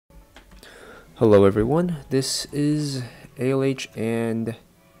Hello everyone, this is Aelaech and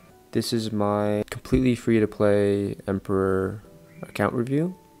this is my completely free to play Emperor account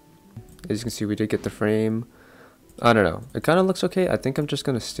review. As you can see, we did get the frame. I don't know, it kind of looks okay. I think I'm just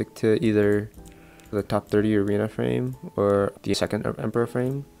going to stick to either the top 30 arena frame or the second Emperor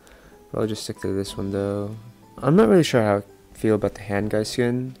frame. I'll just stick to this one though. I'm not really sure how I feel about the hand guy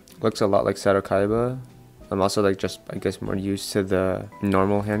skin. Looks a lot like Sato Kaiba. I'm also I guess more used to the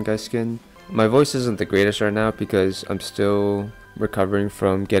normal hand guy skin. My voice isn't the greatest right now because I'm still recovering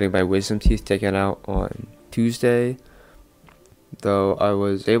from getting my wisdom teeth taken out on Tuesday. Though I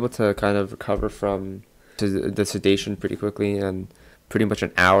was able to kind of recover from the sedation pretty quickly, and pretty much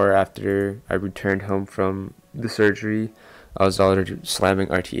an hour after I returned home from the surgery, I was already slamming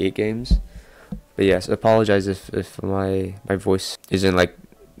RT8 games. But yes, I apologize if my voice isn't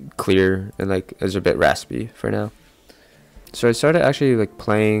clear and is a bit raspy for now. So I started actually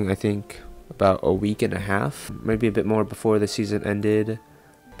playing, I think, about a week and a half, maybe a bit more before the season ended,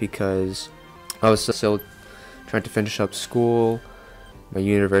 because I was still trying to finish up school. My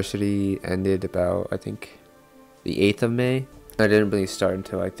university ended about, I think, the 8th of May. I didn't really start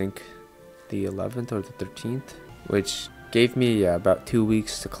until I think the 11th or the 13th, which gave me about 2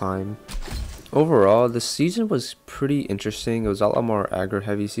 weeks to climb. Overall, the season was pretty interesting. It was a lot more aggro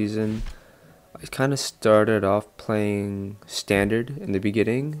heavy season. I kind of started off playing standard in the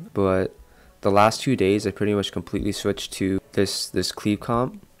beginning, but the last 2 days I pretty much completely switched to this cleave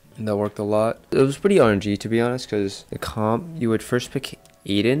comp. And that worked a lot. It was pretty RNG, to be honest, because the comp, you would first pick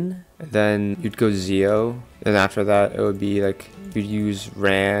Aiden, then you'd go Zio, and after that it would be you'd use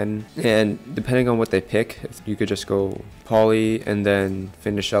Ran, and depending on what they pick, you could just go Poly and then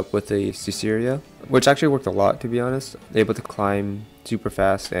finish up with a Caesarea, which actually worked a lot, to be honest. Able to climb super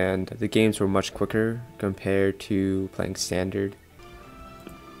fast, and the games were much quicker compared to playing standard.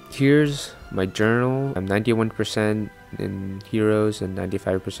 Here's my journal. I'm 91% in heroes and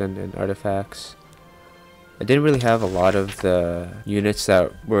 95% in artifacts. I didn't really have a lot of the units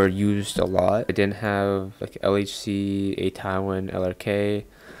that were used a lot. I didn't have LHC, Aelaech, LRK.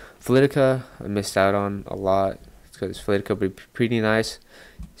 Politica I missed out on a lot because Politica would be pretty nice.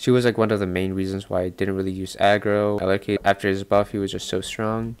 She was one of the main reasons why I didn't really use aggro. Aelaech, after his buff, he was just so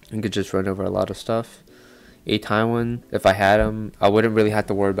strong and could just run over a lot of stuff. Taiwan, if I had him, I wouldn't really have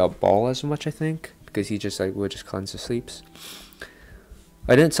to worry about ball as much, I think, because he just would just cleanse the sleeps.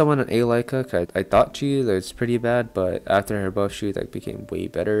 I didn't summon an Aelaech. I thought she was pretty bad, but after her buff, she became way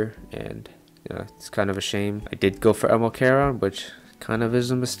better, and it's kind of a shame. I did go for Emilcaron, which kind of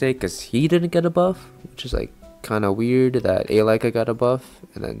is a mistake because he didn't get a buff, which is kind of weird that Aelaech got a buff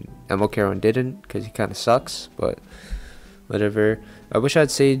and then Emilcaron didn't because he kind of sucks, but whatever. I wish I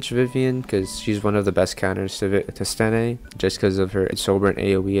had Sage Vivian because she's one of the best counters to Stene, just because of her exorbitant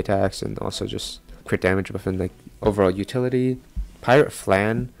AoE attacks and also just crit damage buff and overall utility. Pirate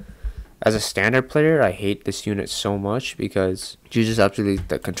Flan, as a standard player, I hate this unit so much because she just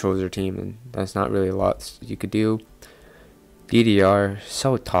absolutely controls her team, and that's not really a lot you could do. DDR,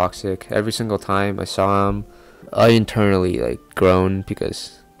 so toxic. Every single time I saw him, I internally groaned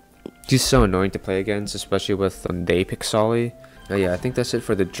because he's so annoying to play against, especially with they pick Solly. Yeah, I think that's it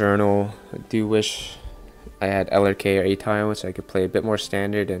for the journal. I do wish I had LRK or Aelaech so I could play a bit more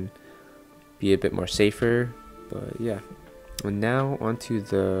standard and be a bit more safer. But yeah. And now onto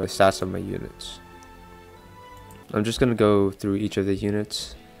the stats of my units. I'm just gonna go through each of the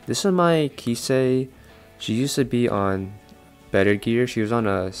units. This is my Kisei. She used to be on better gear. She was on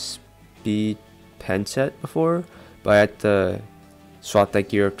a speed pen set before, but I had to swap that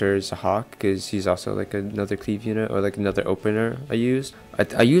gear up to Zahak because he's also another cleave unit or another opener I used.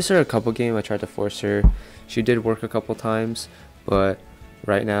 I used her a couple games. I tried to force her. She did work a couple times, but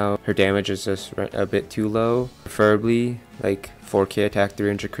right now her damage is just a bit too low. Preferably 4k attack,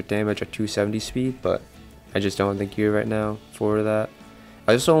 300 crit damage at 270 speed, but I just don't have the gear right now for that.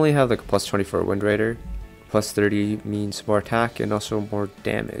 I just only have plus 24 Wind Raider. Plus 30 means more attack and also more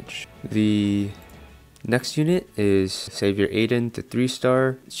damage. The next unit is Savior Aiden, the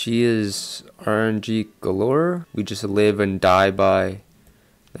 3-star. She is RNG galore. We just live and die by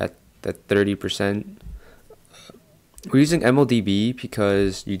that 30%. We're using MLDB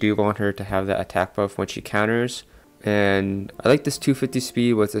because you do want her to have that attack buff when she counters. And I like this 250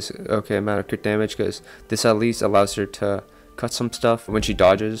 speed with this okay amount of crit damage because this at least allows her to cut some stuff when she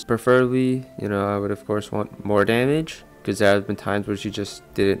dodges. Preferably, I would of course want more damage because there have been times where she just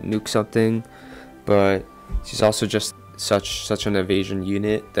didn't nuke something. But she's also just such an evasion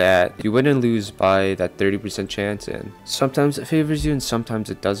unit that you wouldn't lose by that 30% chance, and sometimes it favors you and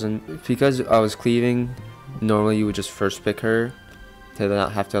sometimes it doesn't. Because I was cleaving, normally you would just first pick her to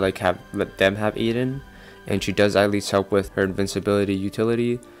not have to like let them have Aiden, and she does at least help with her invincibility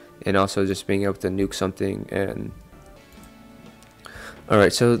utility, and also just being able to nuke something. And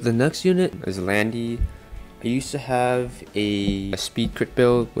alright, so the next unit is Landy. I used to have a speed crit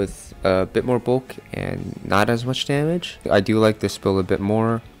build with a bit more bulk and not as much damage. I do like this build a bit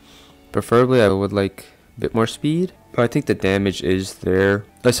more. Preferably I would like a bit more speed, but I think the damage is there.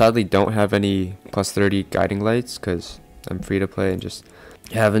 I sadly don't have any plus 30 guiding lights because I'm free to play and just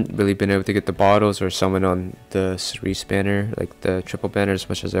haven't really been able to get the bottles or summon on the Cerise banner, like the triple banner, as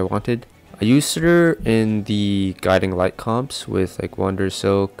much as I wanted. I used her in the guiding light comps with like Wonder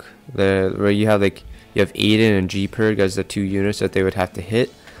Silk, where you have Aiden and G-Purg as the 2 units that they would have to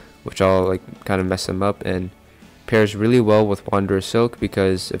hit, which all like kind of mess them up, and pairs really well with Wander Silk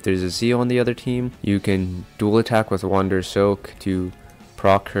because if there's a Zeo on the other team, you can dual attack with Wander Silk to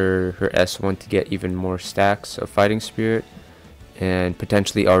proc her S1 to get even more stacks of Fighting Spirit, and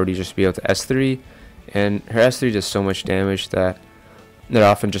potentially already just be able to S3, and her S3 does so much damage that it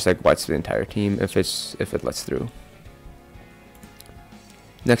often just like wipes the entire team if it lets through.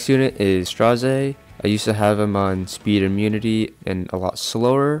 Next unit is Straze. I used to have him on speed immunity and a lot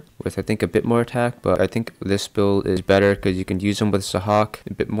slower with I think a bit more attack, but I think this build is better because you can use him with Zahak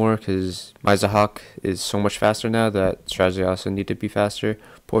a bit more because my Zahak is so much faster now that Straze also need to be faster.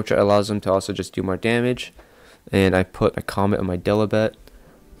 Portrait allows him to also just do more damage, and I put a Comet on my Delibet.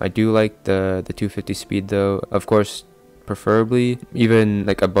 I do like the 250 speed though, of course preferably even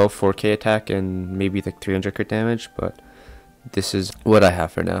like above 4k attack and maybe like 300 crit damage, but this is what I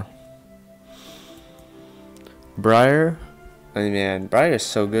have for now. Briar, I mean, man, Briar is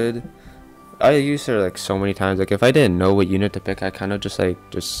so good. I used her like so many times. Like if I didn't know what unit to pick, I kind of just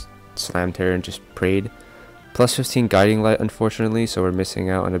slammed her and just prayed. Plus 15 guiding light, unfortunately, so we're missing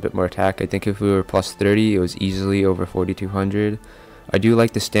out on a bit more attack. I think if we were plus 30, it was easily over 4200. I do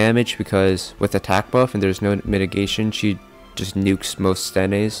like this damage because with attack buff and there's no mitigation, she just nukes most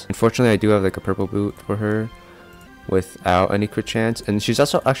Stenes. Unfortunately, I do have like a purple boot for her without any crit chance, and she's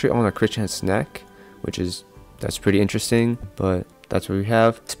also actually on a crit chance neck, that's pretty interesting, but that's what we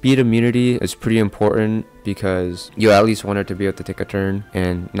have. Speed immunity is pretty important because you at least want her to be able to take a turn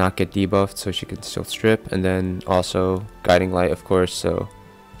and not get debuffed so she can still strip, and then also guiding light, of course, so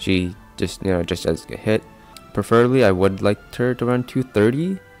she just doesn't get hit. Preferably I would like her to run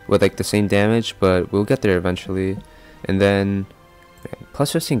 230 with like the same damage, but we'll get there eventually. And then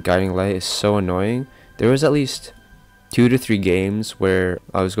plus 15 guiding light is so annoying. There was at least 2 to 3 games where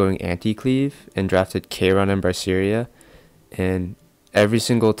I was going anti-cleave and drafted Kayron and Braceria, and every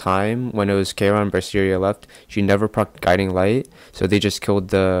single time when it was Kayron and Braceria left, she never procced Guiding Light, so they just killed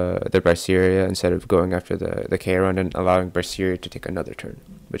the Braceria instead of going after the Kayron and allowing Braceria to take another turn,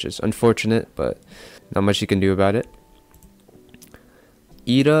 which is unfortunate, but not much you can do about it.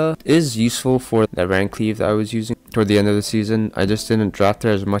 Ida is useful for the rank cleave that I was using toward the end of the season. I just didn't draft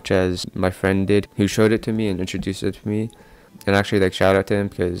her as much as my friend did, who showed it to me and introduced it to me. And actually, like, shout out to him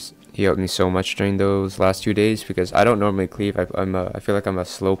because he helped me so much during those last 2 days, because I don't normally cleave. I feel like I'm a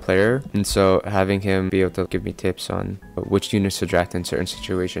slow player, and so having him be able to give me tips on which units to draft in certain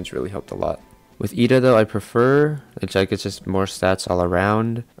situations really helped a lot. With Ida though, I prefer, it's like it's just more stats all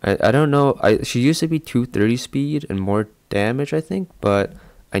around. I don't know, she used to be 230 speed and more damage, I think, but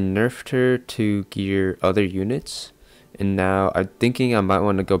I nerfed her to gear other units, and now I'm thinking I might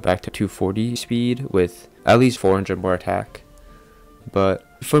want to go back to 240 speed with at least 400 more attack. But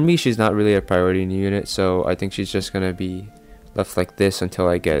for me, she's not really a priority in the unit, so I think she's just gonna be left like this until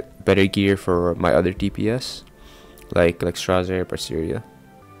I get better gear for my other DPS, like Straze or Braceria.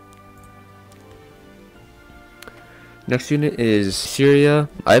 Next unit is Syria.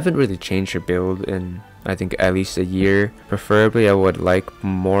 I haven't really changed her build in I think at least a year. Preferably I would like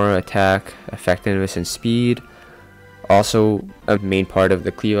more attack, effectiveness, and speed. Also a main part of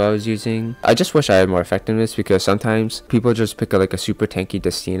the cleave I was using. I just wish I had more effectiveness, because sometimes people just pick like a super tanky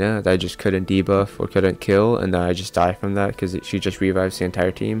Destina that I just couldn't debuff or couldn't kill, and then I just die from that because she just revives the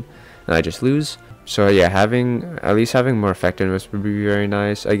entire team and I just lose. So yeah, at least having more effectiveness would be very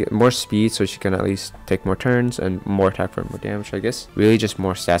nice. I get more speed so she can at least take more turns, and more attack for more damage, I guess. Really just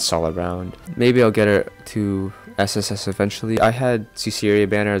more stats all around. Maybe I'll get her to SSS eventually. I had Ciceria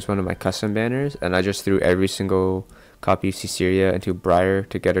banner as one of my custom banners, and I just threw every single copy of Ciceria into Briar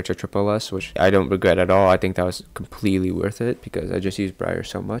to get her to triple S, which I don't regret at all. I think that was completely worth it because I just use Briar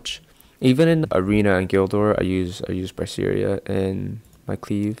so much. Even in Arena and Gildor, I use Braceria in my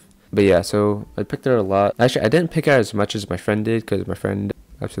cleave. But yeah, so I picked her a lot. Actually, I didn't pick her as much as my friend did, because my friend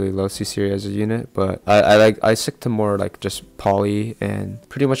absolutely loves Ciceria as a unit. But I stick to more like just Poly, and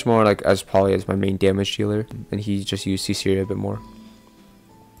pretty much more like as Poly as my main damage dealer, and he just used Ciceria a bit more.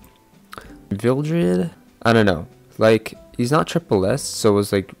 Vildred, I don't know. Like, he's not triple S, so it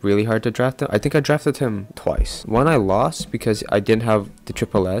was like really hard to draft him. I think I drafted him twice. One I lost because I didn't have the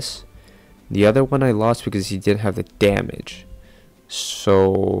triple S. The other one I lost because he didn't have the damage.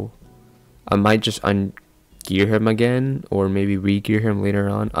 So I might just ungear him again, or maybe re-gear him later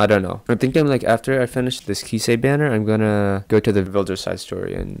on. I don't know. I'm thinking like after I finish this Kisei banner, I'm gonna go to the Vildred side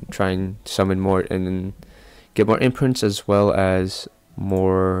story and try and summon more and get more imprints, as well as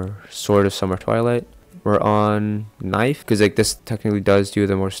more Sword of Summer Twilight. We're on Knife because like this technically does do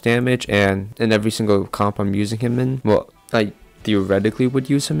the most damage, and in every single comp I'm using him in, well, I theoretically would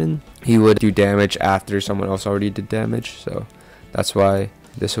use him in, he would do damage after someone else already did damage, so that's why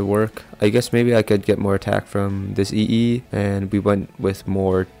this would work. I guess maybe I could get more attack from this EE, and we went with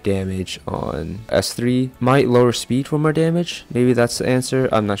more damage on S3. Might lower speed for more damage, maybe that's the answer,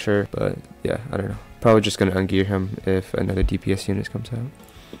 I'm not sure, but yeah, I don't know. Probably just gonna ungear him if another DPS unit comes out.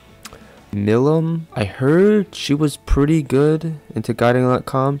 Milim, I heard she was pretty good into guiding light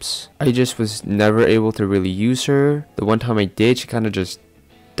comps. I just was never able to really use her. The one time I did, she kind of just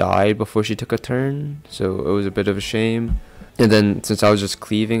died before she took a turn, so it was a bit of a shame. And then since I was just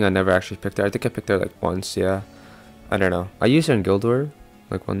cleaving, I never actually picked her. I think I picked her like once, yeah. I don't know. I used her in Guild War,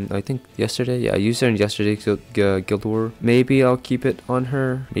 like I think yesterday. Yeah, I used her in yesterday's Guild War. Maybe I'll keep it on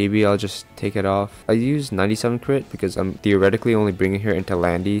her. Maybe I'll just take it off. I used 97 crit because I'm theoretically only bringing her into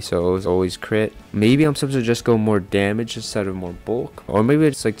Landy, so it was always crit. Maybe I'm supposed to just go more damage instead of more bulk. Or maybe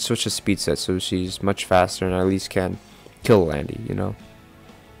it's like switch the speed set so she's much faster and I at least can kill Landy, you know?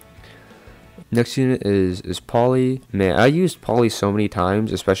 Next unit is Polly. Man, I used Polly so many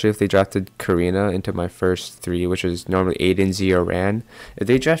times, especially if they drafted Karina into my first three, which is normally Aiden, Z, or Ran. If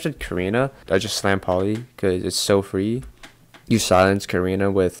they drafted Karina, I just slam Polly because it's so free. You silence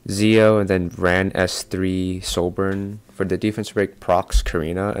Karina with Zeo, and then Ran S3 Soulburn. For the defense break, procs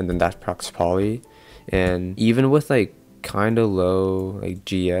Karina, and then that procs Polly. And even with like kind of low like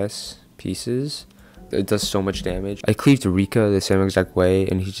GS pieces, it does so much damage. I cleaved Rika the same exact way,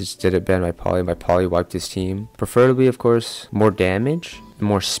 and he just didn't ban my Poly. My Poly wiped his team. Preferably, of course, more damage and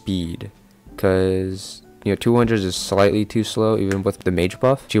more speed, because you know 200 is slightly too slow even with the mage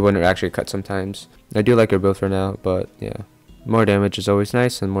buff. She wouldn't actually cut sometimes. I do like her build for now, but yeah, more damage is always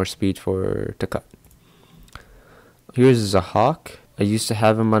nice and more speed to cut. Here's Zahak. I used to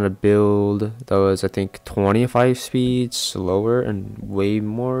have him on a build that was, I think, 25 speed, slower, and way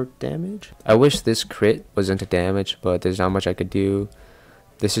more damage. I wish this crit was into damage, but there's not much I could do.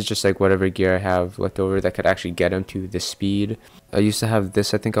 This is just like whatever gear I have left over that could actually get him to this speed. I used to have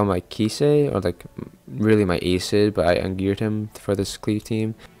this, I think, on my Kisei, or like really my Acid, but I ungeared him for this cleave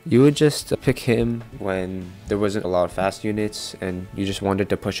team. You would just pick him when there wasn't a lot of fast units and you just wanted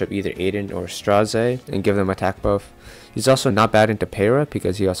to push up either Aiden or Straze and give them attack buff. He's also not bad into Para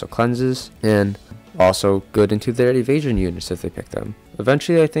because he also cleanses, and also good into their evasion units if they pick them.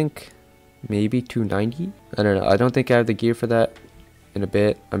 Eventually, I think maybe 290. I don't know. I don't think I have the gear for that in a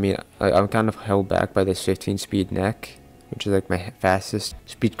bit. I mean, I'm kind of held back by this 15 speed neck, which is like my fastest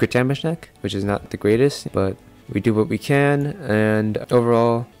speed crit damage neck, which is not the greatest, but we do what we can, and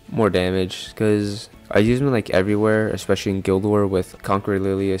overall more damage because I use them like everywhere, especially in Guild War with Conqueror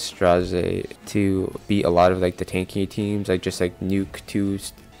Lilia, Straze, to beat a lot of like the tanky teams. I just like nuke 2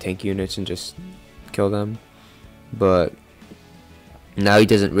 tank units and just kill them. But now he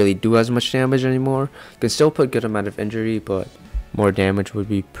doesn't really do as much damage anymore. Can still put good amount of injury, but more damage would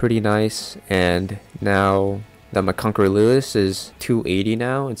be pretty nice. And now that my Conqueror Lilius is 280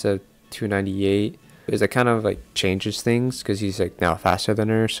 now instead of 298, is that kind of like changes things because he's like now faster than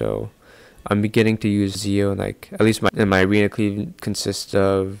her. So I'm beginning to use Zeo, and like at least my arena cleave consists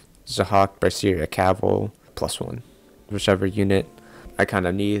of Zahak, Brasier, Caval, +1, whichever unit I kind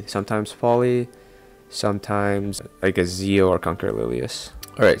of need. Sometimes Polly, sometimes like a Zeo or Conqueror Lilius.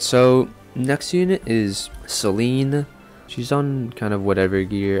 Alright, so next unit is Celine. She's on kind of whatever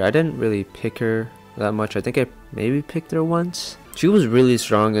gear. I didn't really pick her that much. I think I maybe picked her once. She was really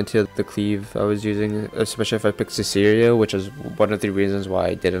strong until the cleave I was using, especially if I picked Ciceria, which is one of the reasons why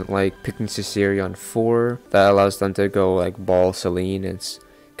I didn't like picking Ciceria on 4. That allows them to go like Ball, Celine. It's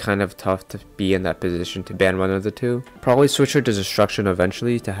kind of tough to be in that position to ban one of the two. Probably switch her to Destruction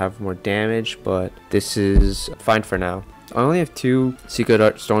eventually to have more damage, but this is fine for now. I only have 2 Secret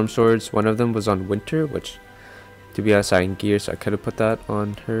Art Storm Swords. One of them was on Winter, which to be honest I in gear, so I could have put that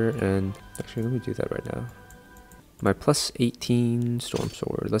on her. And actually let me do that right now. My +18 Storm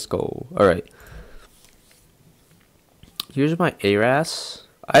Sword. Let's go. Alright. Here's my Aras.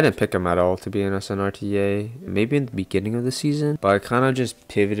 I didn't pick him at all, to be honest, on RTA. Maybe in the beginning of the season. But I kind of just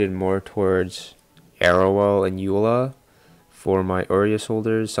pivoted more towards Arrowell and Eula for my Aureus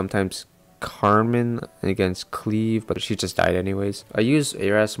holders. Sometimes Carmen against Cleve, but she just died anyways. I use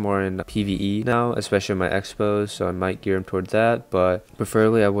Aelaech more in PvE now, especially in my expos, so I might gear him towards that, but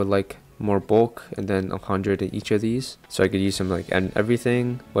preferably I would like more bulk and then 100 in each of these, so I could use him like and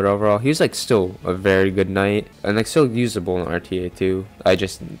everything. But overall, he's like still a very good knight and like still usable in RTA too. I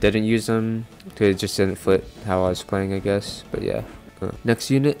just didn't use him because it just didn't fit how I was playing, I guess. But yeah. Next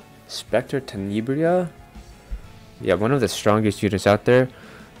unit, Spectre Tenebria. Yeah, one of the strongest units out there.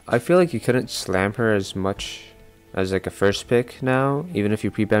 I feel like you couldn't slam her as much as like a first pick now, even if you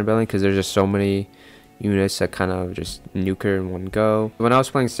pre-ban belling, because there's just so many units that kind of just nuke her in one go. When I was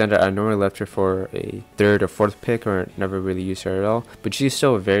playing standard, I normally left her for a third or fourth pick or never really used her at all, but she's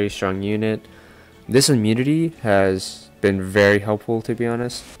still a very strong unit. This immunity has been very helpful, to be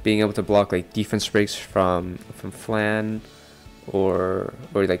honest. Being able to block like defense breaks from Flan or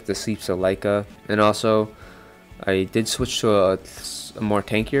like the sleeps of Leica. And also I did switch to a more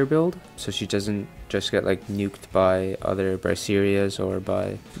tankier build, so she doesn't just get like nuked by other Bracerias or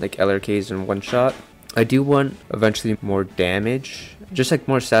by like LRKs in one shot. I do want eventually more damage, just like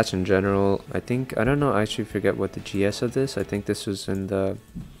more stats in general. I don't know, I actually forget what the GS of this. I think this was in the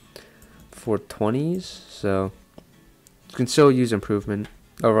 420s, so you can still use improvement.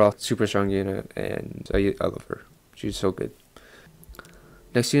 Overall, super strong unit, and I love her. She's so good.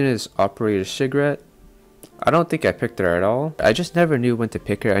 Next unit is Operator Cigarette. I don't think I picked her at all. I just never knew when to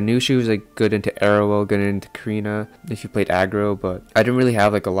pick her. I knew she was like good into Arrowell, good into Karina if you played aggro, but I didn't really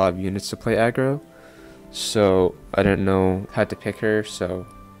have like a lot of units to play aggro, so I didn't know how to pick her. So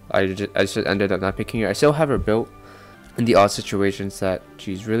I just ended up not picking her. I still have her built in the odd situations that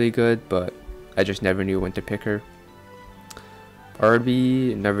she's really good, but I just never knew when to pick her.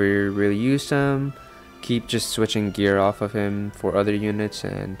 RB, never really used him. Keep just switching gear off of him for other units,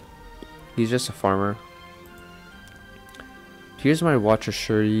 and he's just a farmer. Here's my Watcher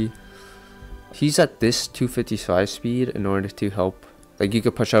Shuri. He's at this 255 speed in order to help. Like, you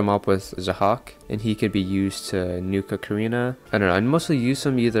could push him up with Zahak, and he could be used to nuke a Karina. I don't know, I mostly use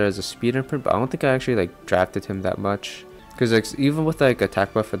him either as a speed imprint, but I don't think I actually like drafted him that much. Because like, even with like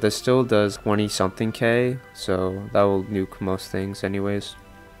attack buff, this still does 20 something K, so that will nuke most things anyways.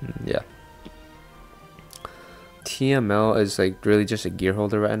 Yeah. TML is like really just a gear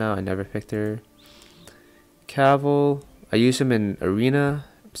holder right now. I never picked her. Cavill, I use him in Arena,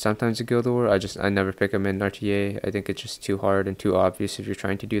 sometimes in Guild War. I never pick him in RTA. I think it's just too hard and too obvious if you're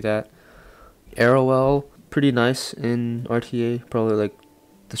trying to do that. Arrowell, pretty nice in RTA. Probably like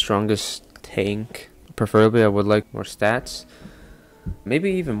the strongest tank. Preferably I would like more stats. Maybe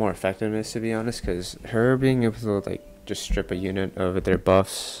even more effectiveness, to be honest, because her being able to like just strip a unit of their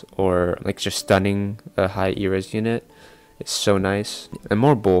buffs or like just stunning a high E-res unit is so nice. And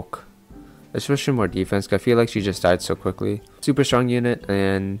more bulk, especially more defense, because I feel like she just died so quickly. Super strong unit,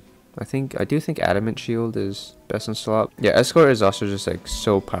 and I do think Adamant Shield is best in slot. Yeah, Escort is also just like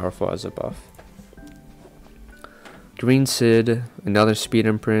so powerful as a buff. Green Sid, another speed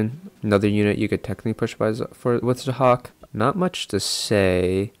imprint, another unit you could technically push by with Zahak. Not much to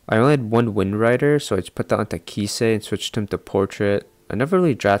say. I only had one Wind Rider, so I just put that onto Kisei and switched him to Portrait. I never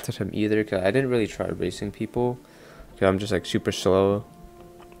really drafted him either because I didn't really try racing people, because I'm just like super slow,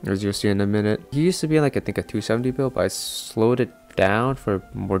 as you'll see in a minute. He used to be like I think a 270 build, but I slowed it down for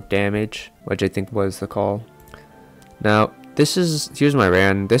more damage, which I think was the call. Now here's my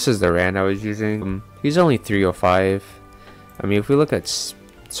Ran. This is the Ran I was using. He's only 305. I mean, if we look at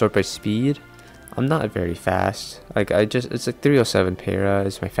sort by speed, I'm not very fast. Like it's like 307 para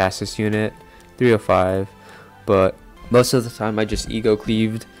is my fastest unit, 305, but most of the time I just ego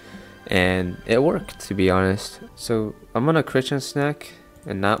cleaved and it worked, to be honest. So I'm on a Christian snack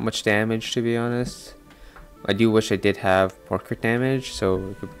and not much damage, to be honest. I do wish I did have more crit damage,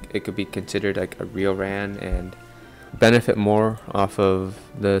 so it could be considered like a real Ran and benefit more off of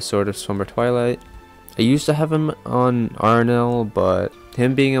the Sword of Summer Twilight. I used to have him on RNL, but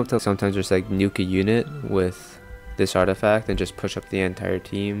him being able to sometimes just like nuke a unit with this artifact and just push up the entire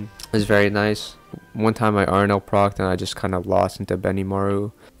team is very nice. One time I RNL procced and I just kind of lost into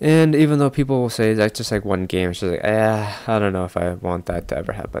Benimaru. And even though people will say that's just like one game, it's just like, I don't know if I want that to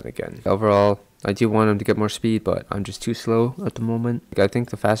ever happen again. Overall, I do want him to get more speed, but I'm just too slow at the moment. I think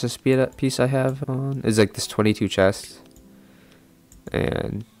the fastest speed piece I have on is like this 22 chest.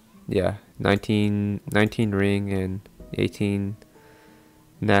 And yeah, 19 ring and 18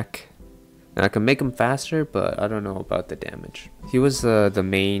 neck. And I can make him faster, but I don't know about the damage. He was the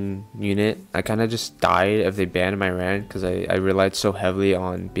main unit. I kind of just died if they banned my Ran, because I relied so heavily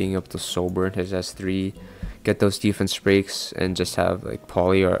on being able to soul burn his S3, get those defense breaks, and just have like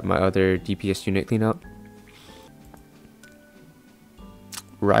Polly or my other DPS unit clean up.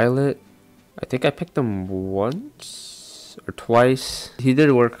 Rylet, I think I picked him once or twice. He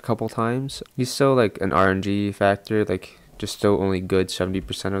did work a couple times. He's still like an RNG factor, like just still only good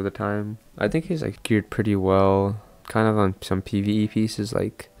 70% of the time. I think he's like geared pretty well, kind of on some PvE pieces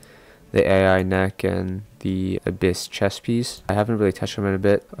like the AI neck and the Abyss chest piece. I haven't really touched him in a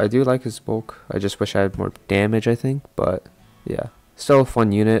bit. I do like his bulk. I just wish I had more damage, I think, but yeah. Still a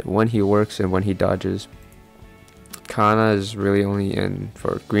fun unit when he works and when he dodges. Kana is really only in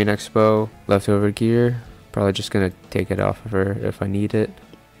for Green Expo, leftover gear. Probably just gonna take it off of her if I need it.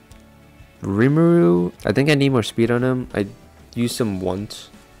 Rimuru, I think I need more speed on him. I used him once,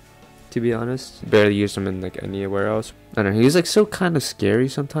 to be honest. Barely used him in like anywhere else. I don't know, he's like so kind of scary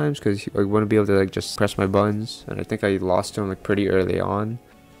sometimes because I wouldn't be able to like just press my buttons, and I think I lost him like pretty early on.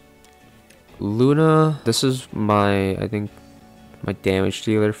 Luna, this is my, I think, my damage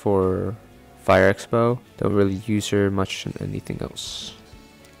dealer for Fire Expo. Don't really use her much in anything else.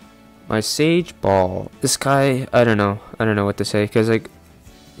 My Sage Ball, this guy, I don't know what to say, because like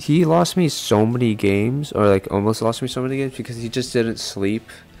he lost me so many games, or like almost lost me so many games because he just didn't sleep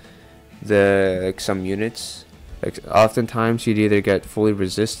some units. Like oftentimes he'd either get fully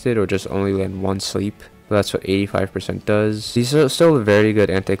resisted or just only land one sleep. So that's what 85% does. He's still a very good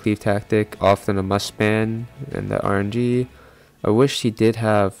anti-cleave tactic, often a must ban in the RNG. I wish he did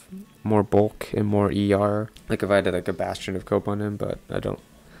have more bulk and more ER. Like if I had like a Bastion of Cope on him, but I don't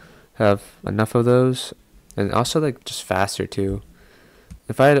have enough of those. And also like just faster too.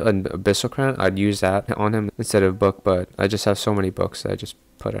 If I had an Abyssal Crown, I'd use that on him instead of book, but I just have so many books that I just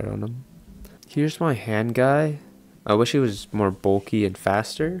put it on him. Here's my hand guy. I wish he was more bulky and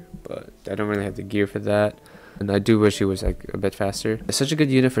faster, but I don't really have the gear for that. And I do wish he was like a bit faster. It's such a good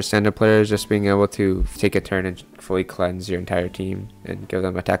unit for standard players, just being able to take a turn and fully cleanse your entire team and give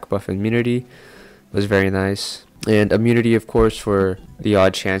them attack buff and immunity was very nice. And immunity, of course, for the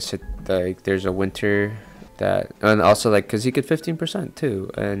odd chance that like there's a winter that, and also like because he could 15%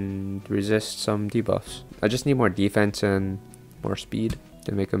 too and resist some debuffs. I just need more defense and more speed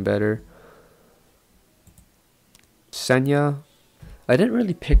to make him better. Senya, I didn't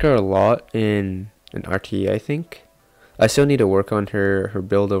really pick her a lot in RTA, I think. I still need to work on her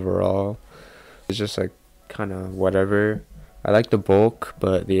build overall. It's just like kind of whatever. I like the bulk,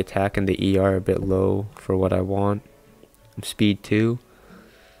 but the attack and the ER are a bit low for what I want. Speed too.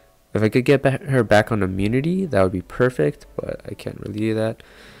 If I could get her back on immunity, that would be perfect, but I can't really do that.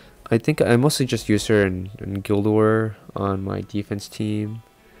 I think I mostly just use her in Guild War on my defense team.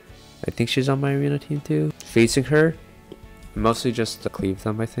 I think she's on my arena team too. Facing her, mostly just to cleave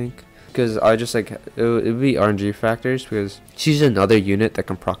them, I think. Because I just like, it would be RNG factors because she's another unit that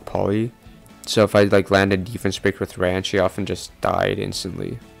can proc poly. So if I like land a defense break with Ran, she often just died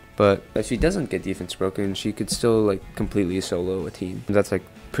instantly. But if she doesn't get defense broken, she could still like completely solo a team. That's like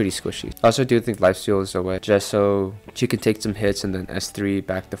pretty squishy. I also do think lifesteal is a way just so she can take some hits and then S3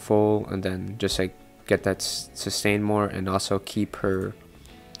 back to full and then just like get that sustain more and also keep her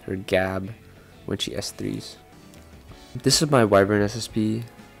gab when she S3s. This is my Wyvern SSP.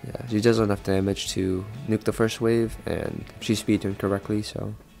 Yeah, she does enough damage to nuke the first wave and she's speeding correctly,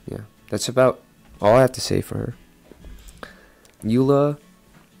 so yeah. That's about all I have to say for her. Eula,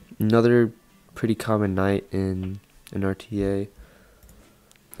 another pretty common knight in RTA.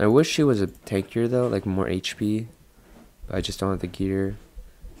 I wish she was a tankier though, like more HP. But I just don't have the gear.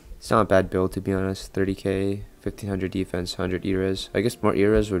 It's not a bad build to be honest. 30k, 1500 defense, 100 eras. I guess more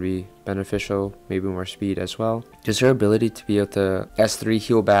eras would be beneficial. Maybe more speed as well. Just her ability to be able to S3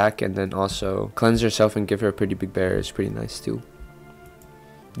 heal back and then also cleanse herself and give her a pretty big bear is pretty nice too.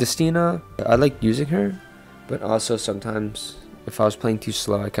 Destina, I like using her, but also sometimes if I was playing too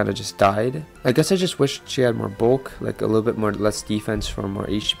slow, I kind of just died. I guess I just wish she had more bulk, like a little bit more less defense for more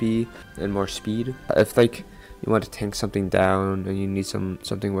HP and more speed. If like you want to tank something down and you need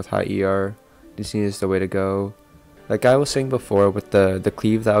something with high ER, Destina is the way to go. Like I was saying before with the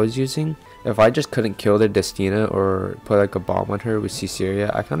cleave that I was using, if I just couldn't kill the Destina or put like a bomb on her with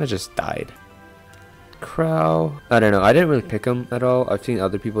Caesarea, I kind of just died. Crow, I don't know, I didn't really pick him at all. I've seen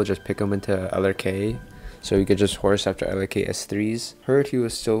other people just pick him into LRK, so you could just horse after LRK S3s. Heard he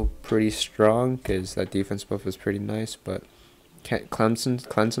was still pretty strong because that defense buff was pretty nice, but can't cleanse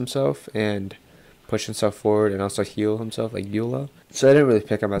himself and push himself forward and also heal himself like Eula. So I didn't really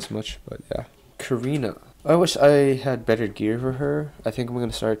pick him as much, but yeah. Karina, I wish I had better gear for her. I think I'm going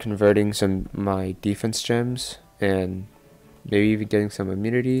to start converting some my defense gems and maybe even getting some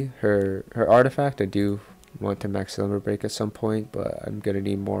immunity. Her artifact, I do want to max Limber Break at some point, but I'm going to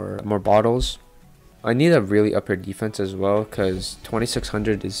need more bottles. I need to really up her defense as well because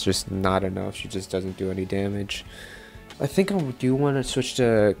 2600 is just not enough. She just doesn't do any damage. I think I do want to switch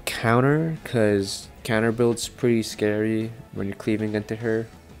to counter, because counter build's pretty scary when you're cleaving into her.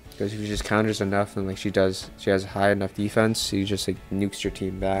 Because if you just counters enough and like she has high enough defense, she just like nukes your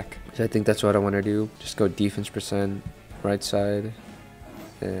team back. So I think that's what I want to do. Just go defense percent, right side,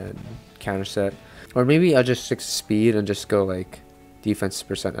 and counter set. Or maybe I'll just stick to speed and just go like defense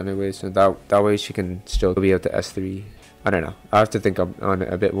percent anyway. So that way she can still be able to S3. I don't know. I have to think on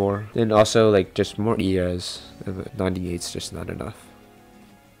it a bit more. And also like just more ES. 98's just not enough.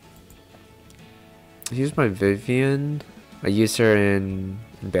 I use my Vivian. I use her in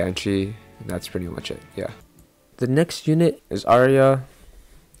Banshee. And that's pretty much it. Yeah. The next unit is Arya.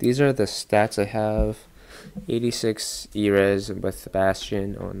 These are the stats I have. 86 E-res with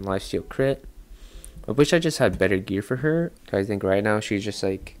Bastion on lifesteal crit. I wish I just had better gear for her. I think right now she's just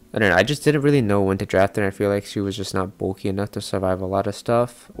like, I don't know, I just didn't really know when to draft her. I feel like she was just not bulky enough to survive a lot of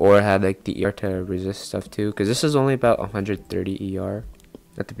stuff, or had like the ER to resist stuff too, because this is only about 130 ER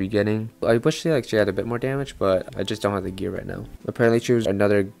at the beginning. I wish she had a bit more damage, but I just don't have the gear right now. Apparently she was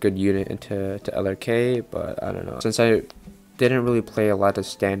another good unit into LRK, but I don't know. Since I didn't really play a lot of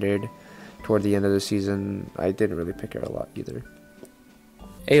standard toward the end of the season, I didn't really pick her a lot either.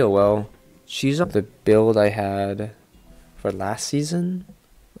 AOL. She's on the build I had for last season.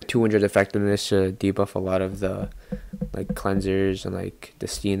 200 effectiveness to debuff a lot of the like cleansers and like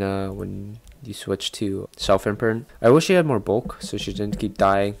Destina when you switch to self-imprint. I wish she had more bulk so she didn't keep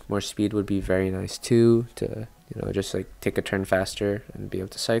dying. More speed would be very nice too, to, you know, just like take a turn faster and be able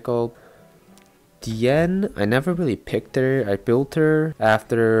to cycle. Diane, I never really picked her. I built her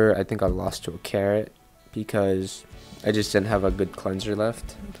after I think I lost to a carrot because I just didn't have a good cleanser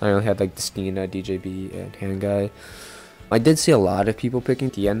left. I only had like Destina, DJB, and Handguy. I did see a lot of people picking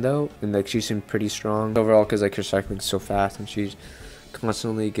Diane though, and like she seemed pretty strong overall because like her cycling's so fast and she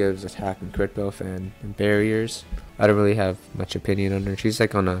constantly gives attack and crit buff and barriers. I don't really have much opinion on her. She's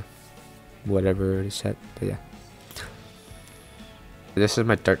like on a whatever set, but yeah. This is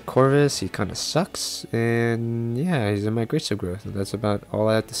my Dark Corvus. He kind of sucks, and yeah, he's in my Great Growth. And that's about all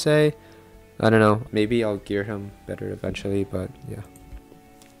I have to say. I don't know, maybe I'll gear him better eventually, but yeah.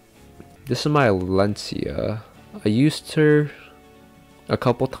 This is my Alencia. I used her a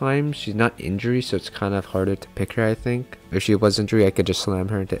couple times. She's not injury, so it's kind of harder to pick her, I think. If she was injury, I could just slam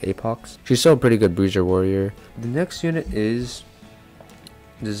her into Apox. She's still a pretty good bruiser warrior. The next unit is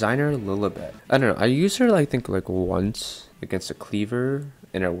Designer Lilibet. I don't know, I used her I think like once against a cleaver,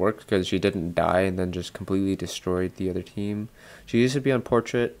 and it worked because she didn't die and then just completely destroyed the other team. She used to be on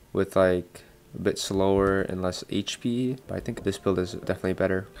portrait with like a bit slower and less HP, but I think this build is definitely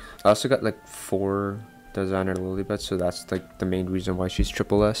better. I also got like 4 Designer Lilibets, so that's like the main reason why she's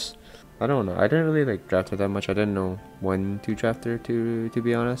triple S. I don't know, I didn't really like draft her that much. I didn't know when to draft her to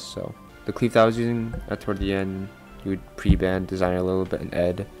be honest. So the cleave that I was using toward the end, you would pre-ban Designer Lilibet and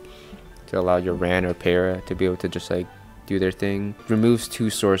Ed to allow your Ran or Para to be able to just like do their thing. Removes 2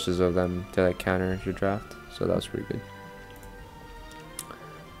 sources of them to like counter your draft, so that was pretty good.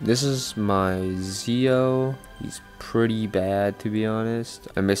 This is my Zio. He's pretty bad to be honest.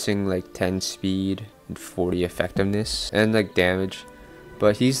 I'm missing like 10 speed and 40 effectiveness and like damage,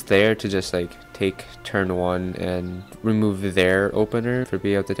 but he's there to just like take turn 1 and remove their opener for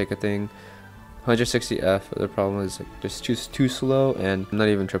being able to take a thing. 160 F, the problem is like just too slow, and I'm not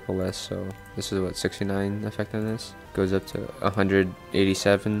even triple S, so this is what, 69 effectiveness, goes up to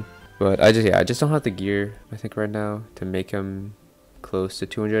 187. But I just don't have the gear I think right now to make him close to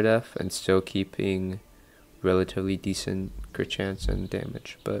 200 F and still keeping relatively decent crit chance and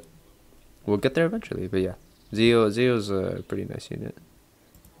damage, but we'll get there eventually. But yeah, Zio's a pretty nice unit.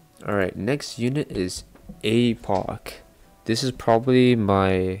 Alright, next unit is Apoc. This is probably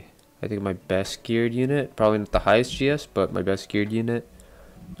my, I think my best geared unit. Probably not the highest GS, but my best geared unit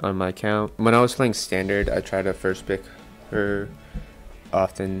on my account. When I was playing standard, I tried to first pick her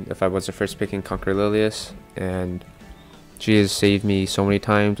often if I wasn't first picking Conquer Lilius, and she has saved me so many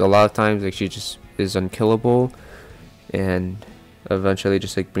times. A lot of times like she just is unkillable and eventually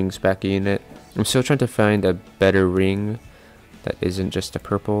just like brings back a unit. I'm still trying to find a better ring that isn't just a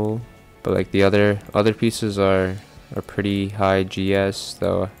purple, but like the other pieces are pretty high GS,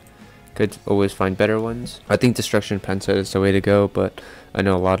 though could always find better ones. I think Destruction Penset is the way to go, but I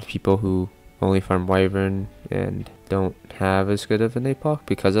know a lot of people who only farm Wyvern and don't have as good of an Apoc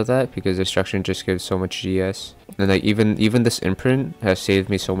because of that, because Destruction just gives so much GS. And like even this imprint has saved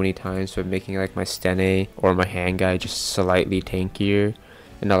me so many times for making like my Stene or my Handguy just slightly tankier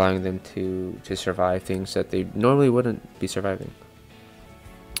and allowing them to survive things that they normally wouldn't be surviving.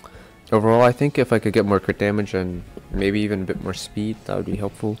 Overall, I think if I could get more crit damage and maybe even a bit more speed, that would be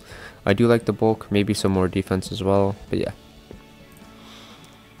helpful. I do like the bulk, maybe some more defense as well, but yeah.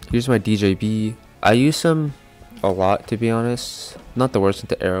 Here's my DJB. I use him a lot, to be honest. Not the worst with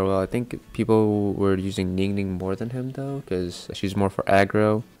the arrow. I think people were using Ning Ning more than him though, because she's more for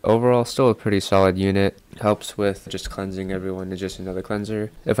aggro. Overall, still a pretty solid unit. Helps with just cleansing everyone. It's just another cleanser.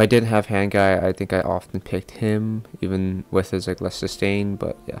 If I didn't have hand guy, I think I often picked him, even with his like less sustain.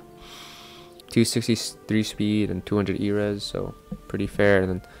 But yeah, 263 speed and 200 E-res, so pretty fair. And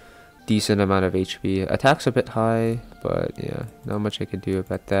then decent amount of HP. Attack's a bit high, but yeah, not much I could do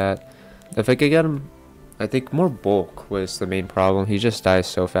about that. If I could get him, I think more bulk was the main problem. He just dies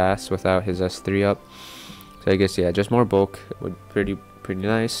so fast without his S3 up. So I guess yeah, just more bulk would pretty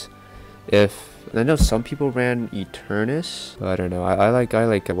nice. If I know some people ran Eternus, but I don't know. I like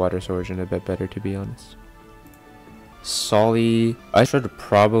a Water Origin a bit better, to be honest. Solly, I should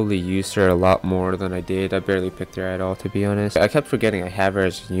probably use her a lot more than I did. I barely picked her at all, to be honest. I kept forgetting I have her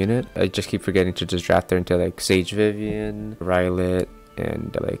as a unit. I just keep forgetting to just draft her into like Sage Vivian, Rylet,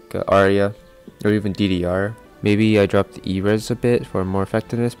 and like Arya, or even DDR. Maybe I dropped the E-res a bit for more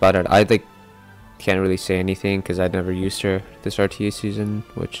effectiveness, but I like can't really say anything because I never used her this RTA season,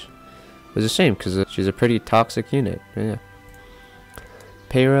 which was a shame because she's a pretty toxic unit. But yeah.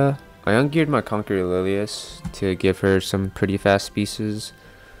 Pera, I ungeared my Conqueror Lilius to give her some pretty fast pieces.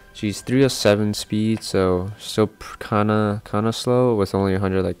 She's 307 speed, so still kinda slow with only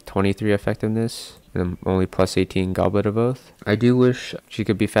 123 effectiveness. And I'm only plus 18 Goblet of Oath. I do wish she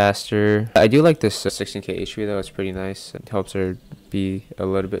could be faster. I do like this 16k HP though. It's pretty nice. It helps her be a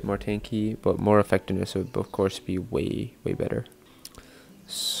little bit more tanky, but more effectiveness would of course be way better.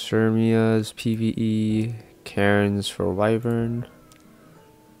 Sermia's PvE, Karen's for Wyvern.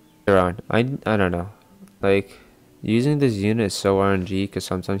 I don't know. Like, using this unit is so RNG because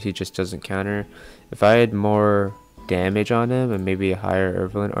sometimes he just doesn't counter. If I had more damage on him and maybe a higher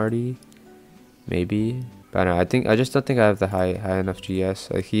Irvelin RD, maybe. But I don't know, I just don't think I have the high enough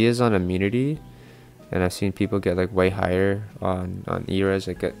GS. Like, he is on immunity, and I've seen people get like way higher on E-res,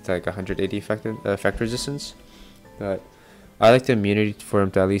 like get like 180 effect resistance. But I like the immunity for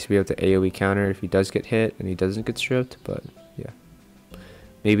him to at least be able to AoE counter if he does get hit and he doesn't get stripped. But yeah,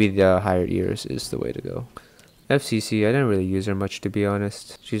 maybe the higher E-res is the way to go. FCC, I didn't really use her much, to be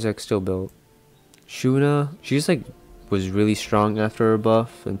honest. She's like still built. Shuna, she's like was really strong after her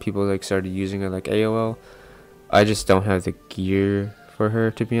buff and people like started using her like AOL. I just don't have the gear for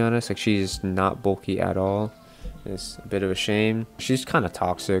her, to be honest. Like, she's not bulky at all. It's a bit of a shame. She's kind of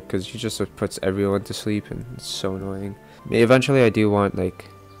toxic because she just puts everyone to sleep and it's so annoying. Eventually I do want like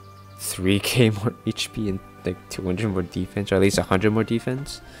 3k more HP and like 200 more defense, or at least 100 more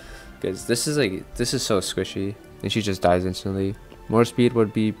defense, because this is so squishy and she just dies instantly. More speed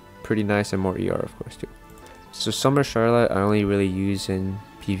would be pretty nice, and more ER of course too. So Summer Charlotte I only really use in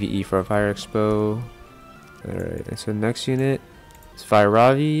PvE for a Fire Expo. Alright, and so next unit is Fire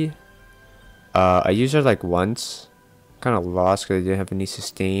Ravi. I used her like once. Kind of lost because I didn't have any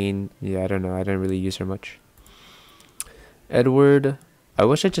sustain. Yeah, I don't know. I didn't really use her much. Edward, I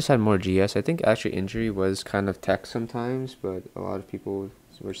wish I just had more GS. I think actually injury was kind of tech sometimes, but a lot of people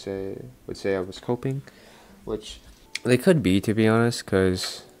would say I was coping, which they could be, to be honest,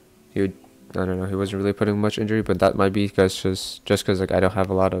 because he would, I don't know, he wasn't really putting much injury, but that might be because just because like I don't have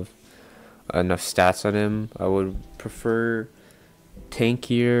a lot of enough stats on him. I would prefer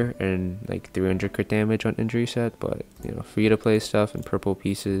tankier and like 300 crit damage on injury set, but you know, free to play stuff and purple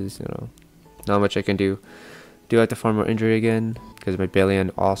pieces, you know, not much I can do. Do have to farm more injury again because my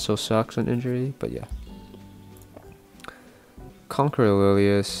Balian also sucks on injury, but yeah. Conqueror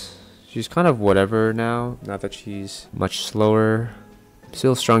Lilius, she's kind of whatever now that she's much slower.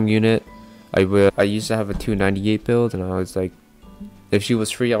 Still a strong unit. I used to have a 298 build, and I was like, if she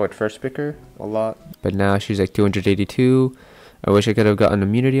was free I would first pick her a lot, but now she's like 282. I wish I could have gotten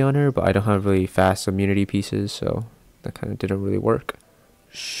immunity on her, but I don't have really fast immunity pieces, so that kind of didn't really work.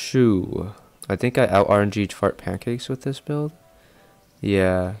 Shu, I think I out RNG'd Fart Pancakes with this build.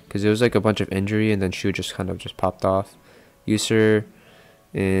 Yeah, because it was like a bunch of injury and then Shu just kind of just popped off. Use her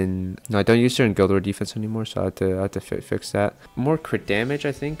in... No, I don't use her in Guild War defense anymore, so I have to fix that. More crit damage,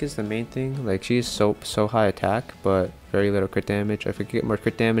 I think, is the main thing. Like, she's so high attack, but very little crit damage. If I could get more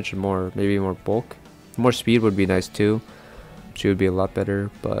crit damage and maybe more bulk. More speed would be nice too. She would be a lot better,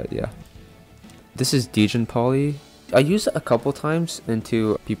 but yeah. This is Degen Poly. I used it a couple times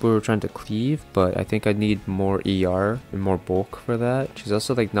into people who are trying to cleave, but I think I need more ER and more bulk for that. She's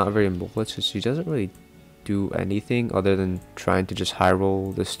also like not very mobile, so she doesn't really do anything other than trying to just high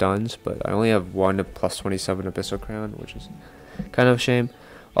roll the stuns, but I only have one plus 27 Abyssal Crown, which is kind of a shame.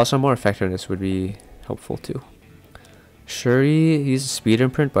 Also, more effectiveness would be helpful too. Shuri, he's a speed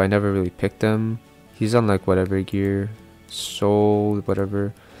imprint, but I never really picked him. He's on like whatever gear. Soul,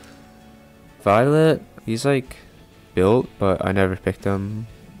 whatever. Violet, he's like built, but I never picked him.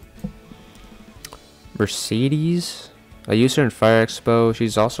 Mercedes, I used her in Fire Expo.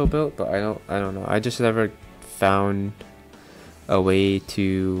 She's also built, but I don't know. I just never found a way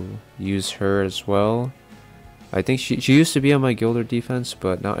to use her as well. I think she used to be on my Gilder defense,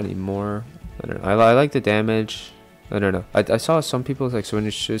 but not anymore. I don't know. I like the damage. I don't know. I saw some people like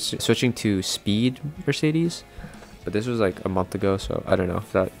switching to speed Mercedes, but this was like a month ago, so I don't know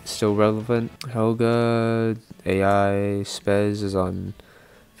if that's still relevant. Helga, AI, Spez is on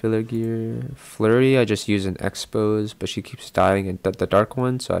filler gear. Flurry, I just use in Expos, but she keeps dying in the dark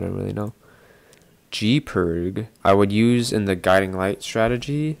one, so I don't really know. G-Purg, I would use in the Guiding Light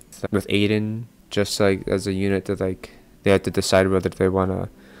strategy with Aiden, just like as a unit that like they had to decide whether they want to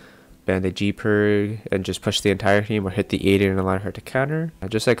ban the G-Purg and just push the entire team or hit the Aiden and allow her to counter.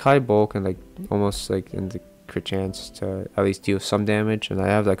 Just like high bulk and like almost like in the crit chance to at least deal some damage. And I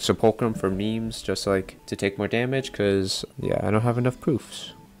have like Sepulchrum for memes just like to take more damage because yeah, I don't have enough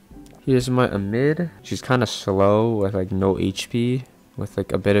proofs. Here's my Amid. She's kind of slow with like no HP with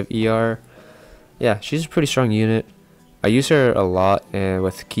like a bit of ER. Yeah, she's a pretty strong unit. I use her a lot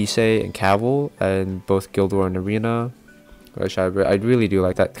with Kisei and Cavill and both Guild War and Arena, which I really do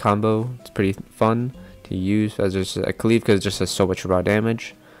like that combo. It's pretty fun to use as just a cleave because it just has so much raw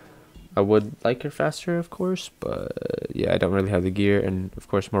damage. I would like her faster, of course, but yeah, I don't really have the gear and of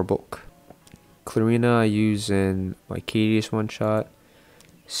course more bulk. Clarina I use in my Cadius one shot.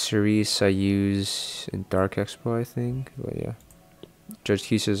 Cerise I use in Dark Expo, I think. But yeah, Judge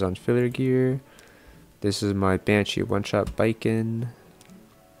Kisa's on filler gear. This is my Banshee one shot Biken.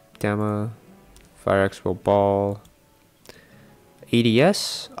 Dama, Fire Expo Ball.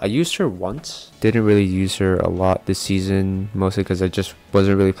 ADS, I used her once. Didn't really use her a lot this season, mostly because I just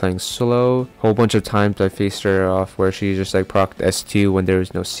wasn't really playing solo. Whole bunch of times I faced her off where she just like procced S2 when there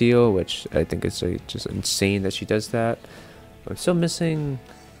was no seal, which I think is like, just insane that she does that. I'm still missing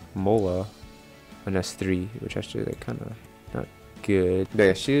Mola on S3, which actually like kind of not good. But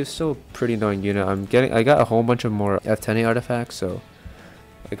yeah, she is still a pretty annoying unit. I got a whole bunch of more F10 artifacts, so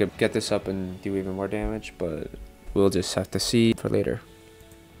I could get this up and do even more damage, but we'll just have to see for later.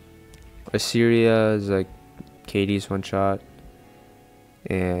 Assyria is like Katie's one shot,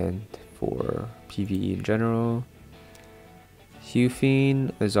 and for PvE in general.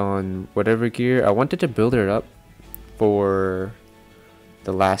 Hufine is on whatever gear. I wanted to build her up for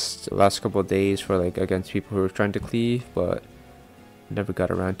the last couple of days for like against people who were trying to cleave, but never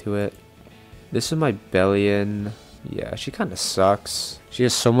got around to it. This is my Bellion. Yeah, she kind of sucks. She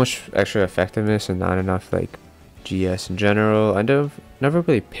has so much extra effectiveness and not enough like GS in general. I never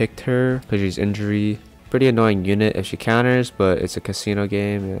really picked her because she's injury. Pretty annoying unit if she counters, but it's a casino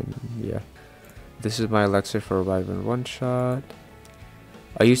game, and yeah. This is my Alexa for Revive one shot.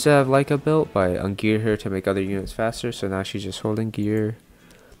 I used to have Leica built, but I ungeared her to make other units faster, so now she's just holding gear.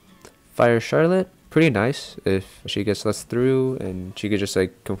 Fire Charlotte, pretty nice if she gets less through, and she could just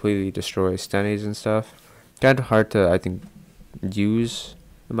like completely destroy Stennies and stuff. Kind of hard to, I think, use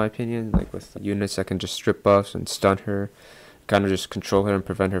in my opinion, like with units that can just strip buffs and stun her, kind of just control her and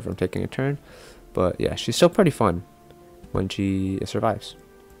prevent her from taking a turn. But yeah, she's still pretty fun when she survives.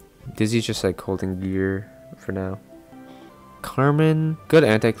 Dizzy's just like holding gear for now. Carmen, good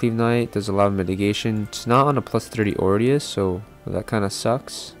anti-cleave knight, does a lot of mitigation. It's not on a plus 30 Ordeus, so that kind of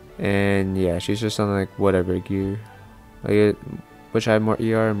sucks. And yeah, she's just on like whatever gear. I wish I had more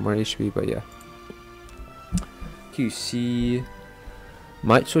ER and more HP, but yeah. QC,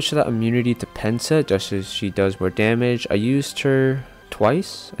 might switch that immunity to Pensa just as she does more damage. I used her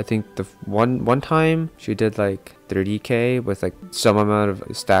twice. I think the one time she did like 30k with like some amount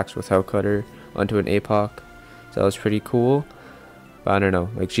of stacks with Hellcutter onto an APOC. So that was pretty cool. But I don't know,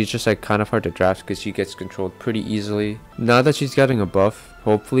 like she's just like kind of hard to draft because she gets controlled pretty easily. Now that she's getting a buff,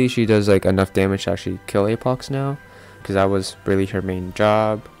 hopefully she does like enough damage to actually kill APOCs now, because that was really her main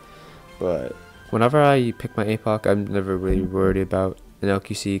job. But whenever I pick my APOC, I'm never really worried about an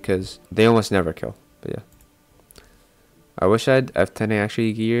LQC because they almost never kill. But yeah, I wish I had F10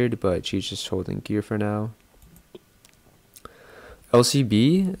 actually geared, but she's just holding gear for now.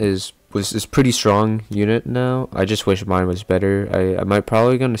 LCB is pretty strong unit now. I just wish mine was better. I might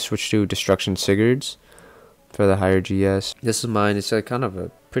probably gonna switch to Destruction Sigurds for the higher GS. This is mine. It's like kind of a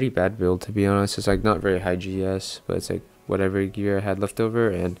pretty bad build, to be honest. It's like not very high GS, but it's like whatever gear I had left over,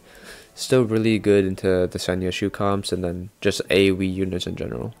 and still really good into the Senya shoe comps and then just AoE units in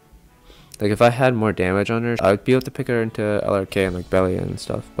general. Like if I had more damage on her, I'd be able to pick her into LRK and like belly and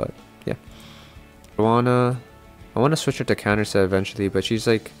stuff. But yeah, I wanna switch her to counter set eventually, but she's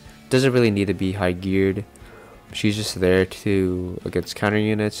like doesn't really need to be high geared. She's just there to against counter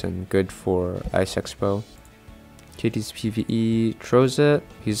units and good for Ice Expo. KD's PvE Trozet,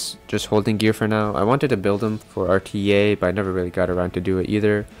 he's just holding gear for now. I wanted to build him for RTA, but I never really got around to do it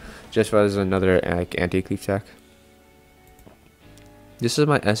either. Just as another like anti-cleave tech. This is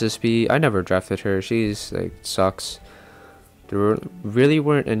my SSB. I never drafted her. She's like sucks. There really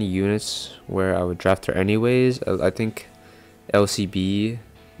weren't any units where I would draft her anyways. I think LCB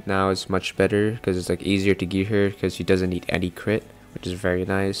now is much better because it's like easier to gear her because she doesn't need any crit, which is very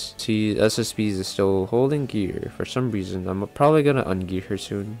nice. See, SSBs is still holding gear for some reason. I'm probably gonna ungear her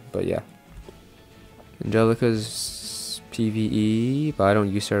soon, but yeah. Angelica's PvE, but I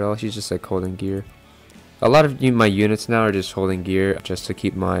don't use her at all. She's just like holding gear. A lot of my units now are just holding gear just to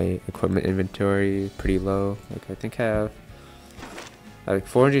keep my equipment inventory pretty low. Like I think I have like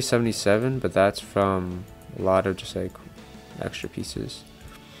 477, but that's from a lot of just like extra pieces.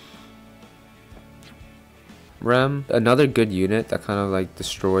 Rem, another good unit that kind of like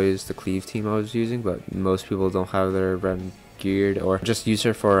destroys the cleave team I was using, but most people don't have their Rem geared or just use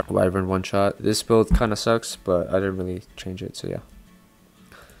her for Wyvern one shot. This build kind of sucks, but I didn't really change it, so yeah.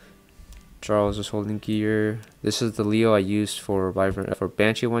 Charles is holding gear. This is the Leo I used for Wyvern for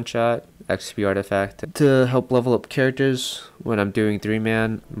Banshee one shot, XP artifact to help level up characters when I'm doing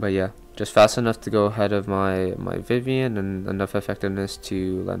 3-man. But yeah, just fast enough to go ahead of my Vivian and enough effectiveness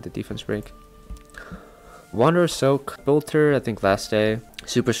to land the defense break. Wanderer Soak, built her I think last day.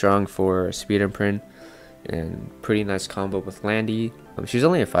 Super strong for speed imprint and pretty nice combo with Landy. She's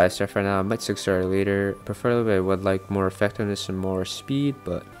only a 5-star for now. I might 6-star her later. Preferably I would like more effectiveness and more speed,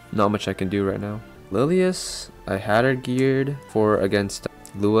 but not much I can do right now. Lilius, I had her geared for against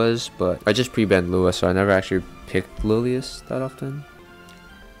Lua's, but I just pre-banned Lua, so I never actually picked Lilius that often.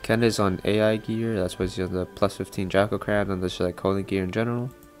 Ken is on AI gear, that's why he's on the plus 15 Jackal Crab and just like holding gear in general.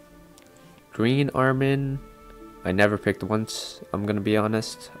 Green Armin, I never picked once, I'm gonna be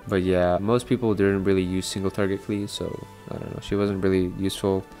honest. But yeah, most people didn't really use single target cleave, so I don't know, she wasn't really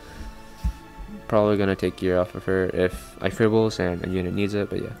useful. Probably gonna take gear off of her if I fribbles and a unit needs it,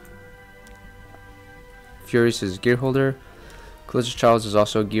 but yeah. Furious is gear holder. Collision Charles is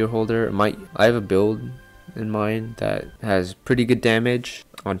also a gear holder. I have a build in mind that has pretty good damage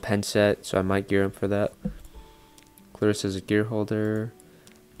on pen set, so I might gear him for that. Clarissa is a gear holder.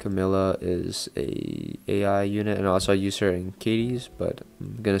 Camilla is a AI unit, and also I use her in Katie's, but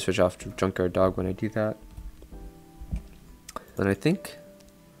I'm gonna switch off to Junkyard Dog when I do that. And I think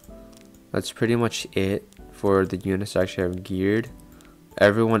that's pretty much it for the units I actually have geared.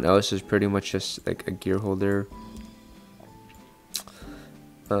 Everyone else is pretty much just like a gear holder.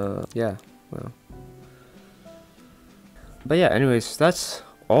 Yeah, well. But yeah, anyways, that's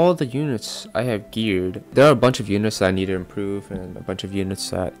all the units I have geared. There are a bunch of units that I need to improve and a bunch of units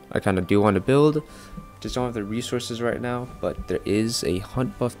that I kind of do want to build. Just don't have the resources right now, but there is a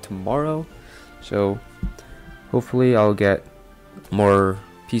hunt buff tomorrow. So hopefully I'll get more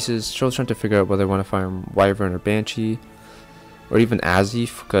pieces. Still trying to figure out whether I want to farm Wyvern or Banshee or even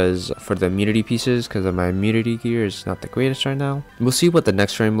Azif because for the immunity pieces, because my immunity gear is not the greatest right now. We'll see what the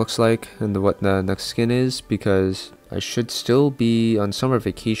next frame looks like and what the next skin is, because I should still be on summer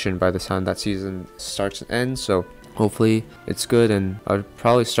vacation by the time that season starts and ends, so hopefully it's good, and I'll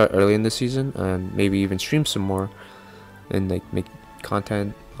probably start early in the season and maybe even stream some more and like make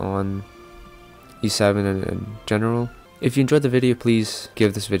content on E7 and in general. If you enjoyed the video, please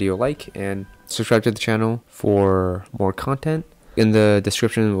give this video a like and subscribe to the channel for more content. In the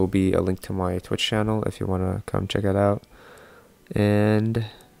description will be a link to my Twitch channel if you want to come check it out. And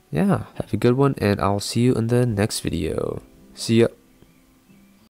yeah, have a good one, and I'll see you in the next video. See ya.